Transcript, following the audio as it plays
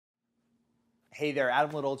Hey there,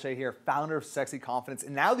 Adam Ladolce here, founder of Sexy Confidence,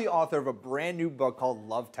 and now the author of a brand new book called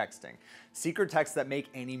Love Texting, Secret Texts That Make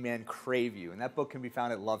Any Man Crave You. And that book can be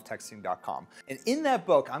found at lovetexting.com. And in that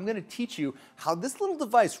book, I'm gonna teach you how this little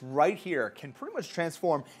device right here can pretty much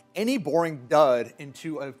transform any boring dud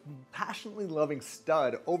into a passionately loving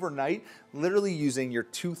stud overnight, literally using your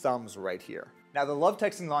two thumbs right here. Now, the Love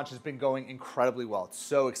Texting launch has been going incredibly well. It's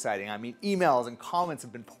so exciting. I mean, emails and comments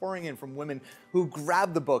have been pouring in from women who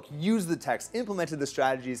grabbed the book, used the text, implemented the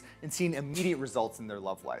strategies, and seen immediate results in their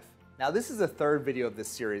love life. Now, this is the third video of this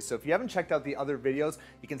series, so if you haven't checked out the other videos,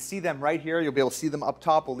 you can see them right here. You'll be able to see them up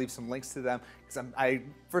top. We'll leave some links to them.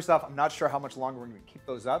 First off, I'm not sure how much longer we're gonna keep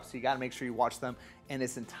those up, so you gotta make sure you watch them in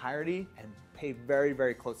its entirety and pay very,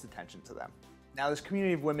 very close attention to them. Now, this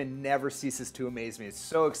community of women never ceases to amaze me. It's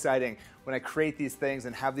so exciting when I create these things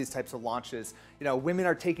and have these types of launches. You know, women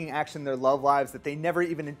are taking action in their love lives that they never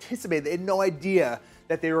even anticipated. They had no idea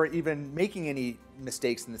that they were even making any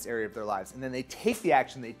mistakes in this area of their lives. And then they take the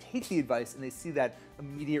action, they take the advice, and they see that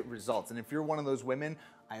immediate results. And if you're one of those women,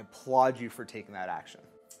 I applaud you for taking that action.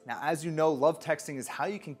 Now, as you know, love texting is how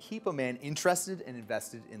you can keep a man interested and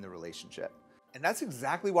invested in the relationship. And that's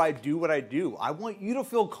exactly why I do what I do. I want you to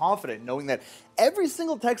feel confident knowing that every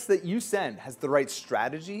single text that you send has the right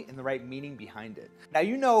strategy and the right meaning behind it. Now,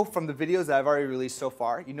 you know from the videos that I've already released so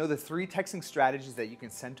far, you know the 3 texting strategies that you can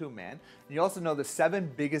send to a man. And you also know the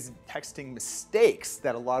 7 biggest texting mistakes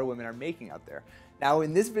that a lot of women are making out there. Now,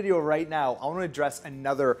 in this video right now, I want to address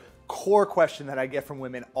another core question that I get from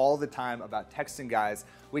women all the time about texting guys,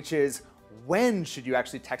 which is, when should you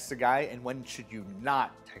actually text a guy and when should you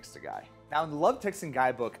not text a guy? Now, in the Love Texting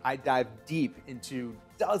Guidebook, I dive deep into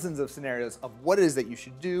dozens of scenarios of what it is that you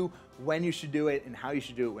should do, when you should do it, and how you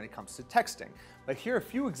should do it when it comes to texting. But here are a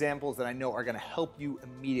few examples that I know are gonna help you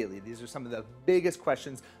immediately. These are some of the biggest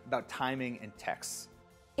questions about timing and texts.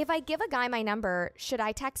 If I give a guy my number, should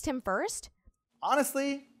I text him first?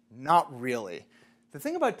 Honestly, not really. The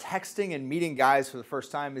thing about texting and meeting guys for the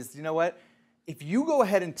first time is, you know what? If you go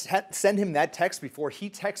ahead and send him that text before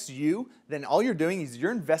he texts you, then all you're doing is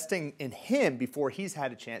you're investing in him before he's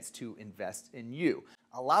had a chance to invest in you.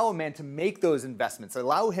 Allow a man to make those investments.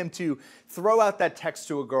 Allow him to throw out that text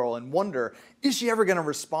to a girl and wonder, is she ever gonna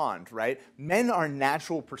respond, right? Men are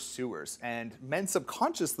natural pursuers, and men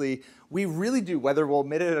subconsciously, we really do, whether we'll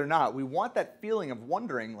admit it or not, we want that feeling of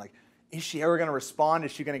wondering, like, is she ever gonna respond?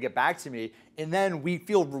 Is she gonna get back to me? And then we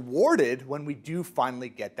feel rewarded when we do finally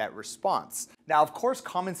get that response. Now, of course,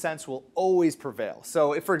 common sense will always prevail.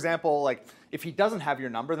 So if, for example, like if he doesn't have your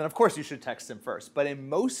number, then of course you should text him first. But in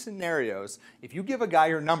most scenarios, if you give a guy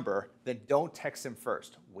your number, then don't text him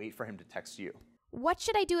first. Wait for him to text you. What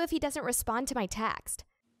should I do if he doesn't respond to my text?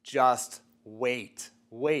 Just wait.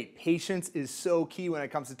 Wait. Patience is so key when it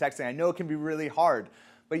comes to texting. I know it can be really hard,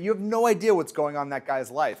 but you have no idea what's going on in that guy's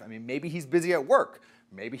life. I mean, maybe he's busy at work.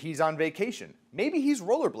 Maybe he's on vacation. Maybe he's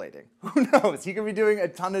rollerblading. Who knows? He could be doing a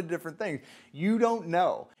ton of different things. You don't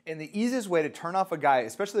know. And the easiest way to turn off a guy,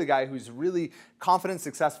 especially a guy who's really confident,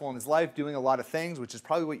 successful in his life, doing a lot of things, which is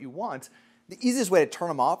probably what you want, the easiest way to turn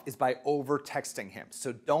him off is by over texting him.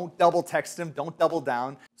 So don't double text him, don't double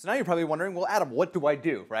down. So now you're probably wondering, well, Adam, what do I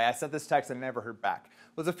do, right? I sent this text and I never heard back.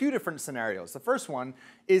 Well, there's a few different scenarios. The first one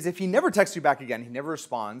is if he never texts you back again, he never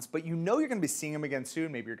responds, but you know you're gonna be seeing him again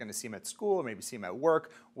soon, maybe you're gonna see him at school, or maybe see him at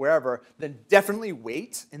work, wherever, then definitely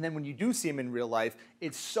wait. And then when you do see him in real life,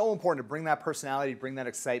 it's so important to bring that personality, bring that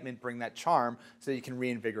excitement, bring that charm so that you can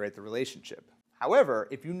reinvigorate the relationship. However,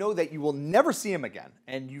 if you know that you will never see him again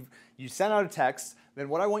and you send out a text, then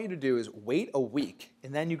what I want you to do is wait a week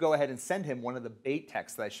and then you go ahead and send him one of the bait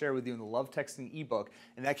texts that I share with you in the Love Texting ebook,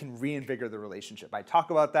 and that can reinvigorate the relationship. I talk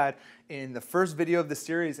about that in the first video of the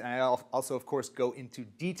series, and I also, of course, go into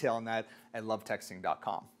detail on that at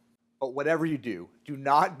lovetexting.com. But whatever you do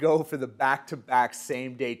not go for the back-to-back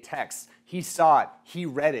same-day texts. He saw it, he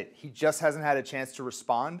read it, he just hasn't had a chance to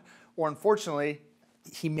respond, or unfortunately,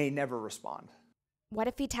 he may never respond. What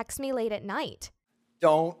if he texts me late at night?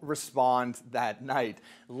 Don't respond that night.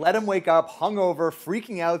 Let him wake up hungover,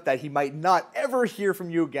 freaking out that he might not ever hear from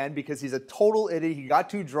you again because he's a total idiot, he got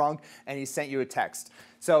too drunk, and he sent you a text.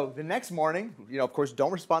 So the next morning, of course,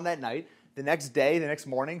 don't respond that night. The next day, the next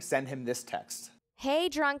morning, send him this text. Hey,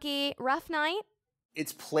 drunkie, rough night?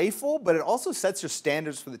 It's playful, but it also sets your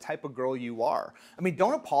standards for the type of girl you are. I mean,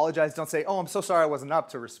 don't apologize. Don't say, oh, I'm so sorry I wasn't up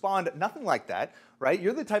to respond. Nothing like that, right?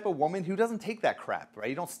 You're the type of woman who doesn't take that crap, right?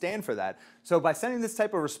 You don't stand for that. So by sending this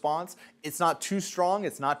type of response, it's not too strong.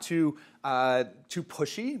 It's not too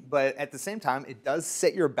pushy, but at the same time, it does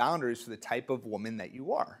set your boundaries for the type of woman that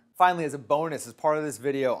you are. Finally, as a bonus, as part of this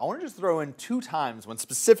video, I want to just throw in 2 times when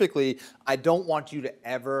specifically I don't want you to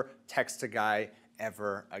ever text a guy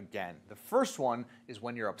ever again. The first one is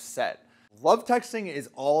when you're upset. Love texting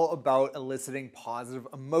is all about eliciting positive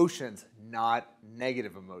emotions, not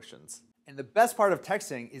negative emotions. And the best part of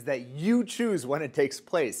texting is that you choose when it takes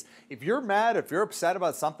place. If you're mad, if you're upset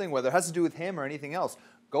about something, whether it has to do with him or anything else,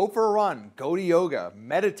 go for a run, go to yoga,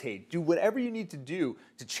 meditate, do whatever you need to do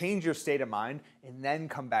to change your state of mind, and then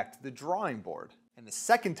come back to the drawing board. And the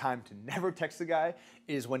second time to never text a guy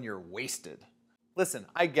is when you're wasted. Listen,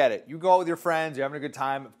 I get it. You go out with your friends, you're having a good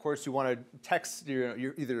time. Of course, you want to text either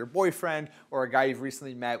your boyfriend or a guy you've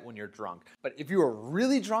recently met when you're drunk. But if you are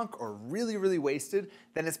really drunk or really, really wasted,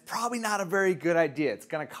 then it's probably not a very good idea. It's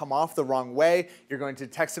going to come off the wrong way. You're going to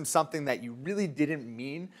text him something that you really didn't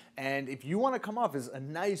mean. And if you want to come off as a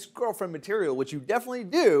nice girlfriend material, which you definitely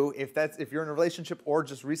do if you're in a relationship or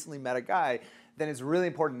just recently met a guy, then it's really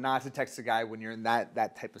important not to text a guy when you're in that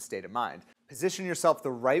type of state of mind. Position yourself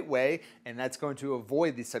the right way, and that's going to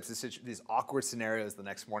avoid these types of these awkward scenarios the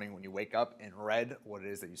next morning when you wake up and read what it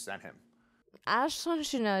is that you sent him. I just want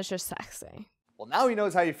you to know it's just sexy. Well, now he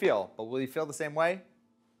knows how you feel, but will he feel the same way?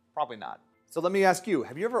 Probably not. So let me ask you,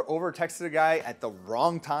 have you ever over texted a guy at the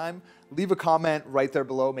wrong time? Leave a comment right there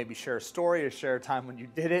below, maybe share a story or share a time when you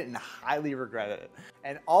did it and highly regretted it.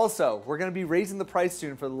 And also, we're gonna be raising the price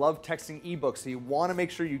soon for the Love Texting ebook, so you wanna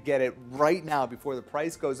make sure you get it right now before the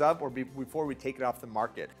price goes up or before we take it off the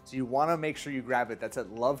market. So you wanna make sure you grab it. That's at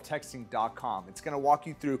lovetexting.com. It's gonna walk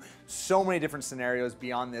you through so many different scenarios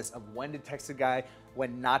beyond this of when to text a guy,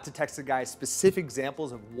 when not to text a guy, specific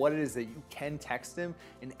examples of what it is that you can text him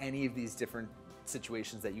in any of these different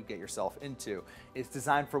situations that you get yourself into. It's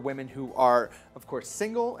designed for women who are, of course,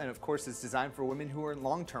 single, and of course, it's designed for women who are in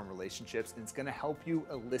long-term relationships, and it's gonna help you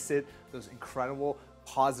elicit those incredible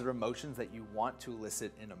positive emotions that you want to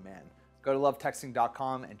elicit in a man. Go to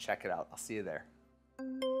lovetexting.com and check it out. I'll see you there.